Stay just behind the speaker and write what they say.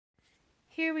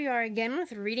Here we are again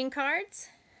with reading cards,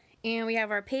 and we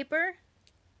have our paper.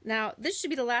 Now, this should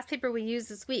be the last paper we use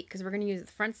this week because we're going to use the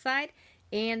front side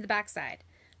and the back side.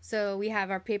 So we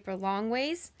have our paper long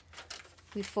ways.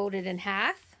 We fold it in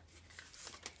half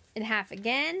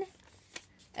again,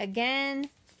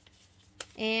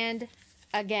 and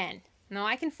again. Now,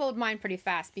 I can fold mine pretty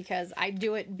fast because I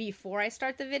do it before I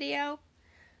start the video,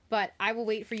 but I will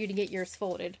wait for you to get yours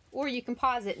folded, or you can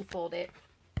pause it and fold it.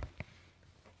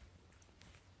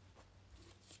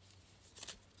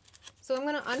 So I'm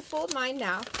going to unfold mine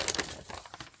now.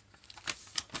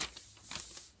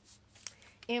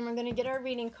 And we're going to get our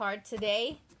reading card.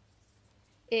 Today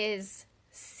is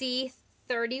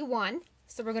C31.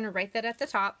 So we're going to write that at the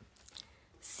top.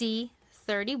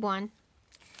 C31.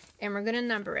 And we're going to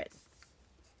number it.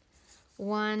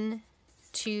 1,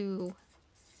 2,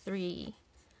 3,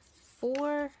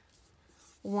 4.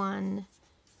 1,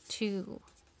 2,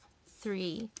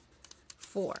 3,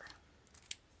 4.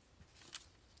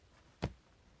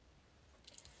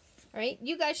 All right,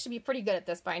 you guys should be pretty good at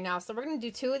this by now. So we're going to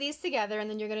do 2 of these together, and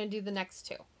then you're going to do the next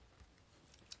 2.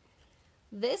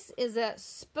 This is a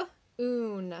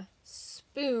spoon.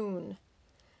 Spoon.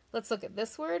 Let's look at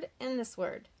this word and this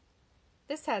word.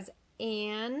 This has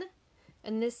an,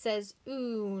 and this says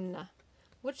oon.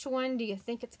 Which one do you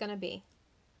think it's going to be?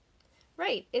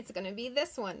 Right, it's going to be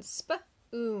this one,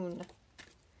 spoon.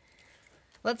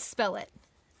 Let's spell it.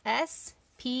 S-P-O-O-N.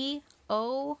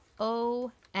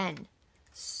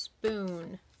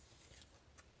 Spoon.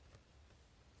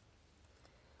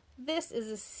 This is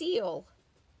a seal.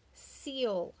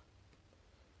 Seal.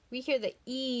 We hear the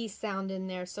E sound in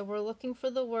there, so we're looking for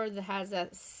the word that has a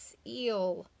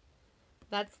seal.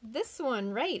 That's this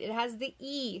one, right? It has the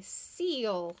E,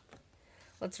 seal.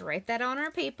 Let's write that on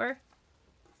our paper.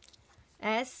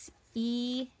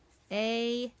 S-E-A-L,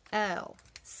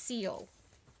 seal.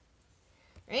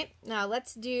 Right? Now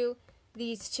let's do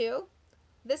these 2.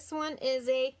 This one is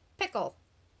a pickle.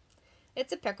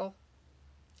 It's a pickle.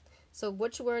 So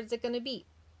which word is it going to be?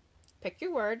 Pick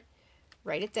your word,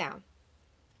 write it down.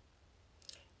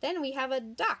 Then we have a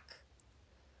duck.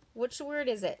 Which word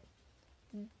is it?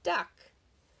 Duck.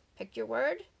 Pick your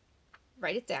word,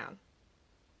 write it down.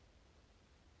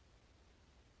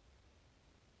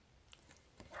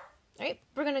 All right,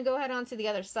 we're going to go ahead on to the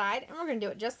other side, and we're going to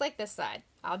do it just like this side.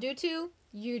 I'll do 2,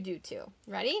 you do 2.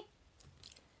 Ready?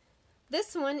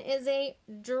 This one is a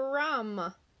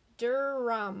drum.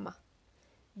 Drum.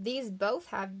 These both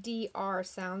have DR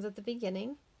sounds at the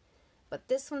beginning, but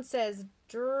this one says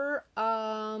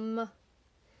drum.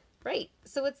 Right,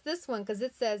 so it's this one because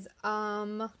it says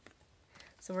So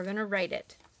we're going to write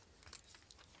it.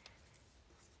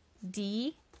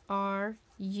 D-R-U-M.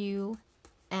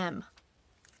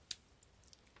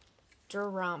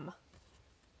 Drum.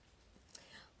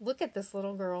 Look at this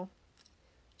little girl.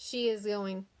 She is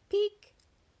going peek.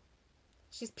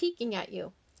 She's peeking at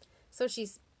you. So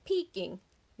she's peeking.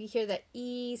 We hear that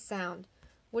E sound.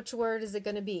 Which word is it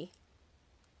going to be?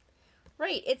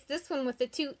 Right, it's this one with the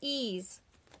 2 E's.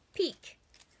 Peek.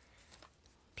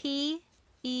 P-E-E-K.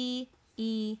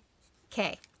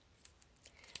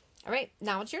 All right,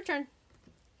 now it's your turn.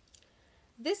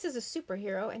 This is a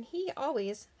superhero, and he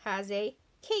always has a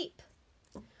cape.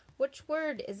 Which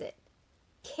word is it?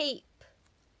 Cape.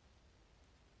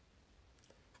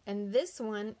 And this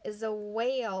one is a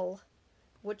whale.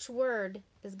 Which word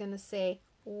is going to say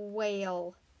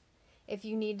whale? If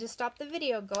you need to stop the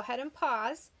video, go ahead and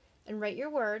pause and write your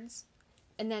words,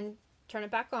 and then turn it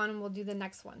back on and we'll do the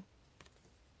next one.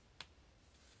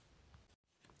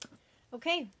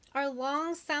 Okay, our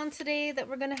long sound today that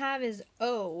we're going to have is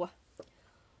O.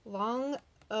 Long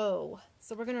O.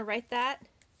 So we're going to write that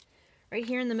right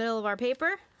here in the middle of our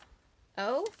paper.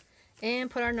 O. And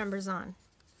put our numbers on.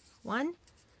 1,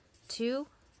 2,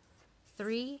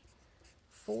 3,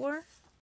 4,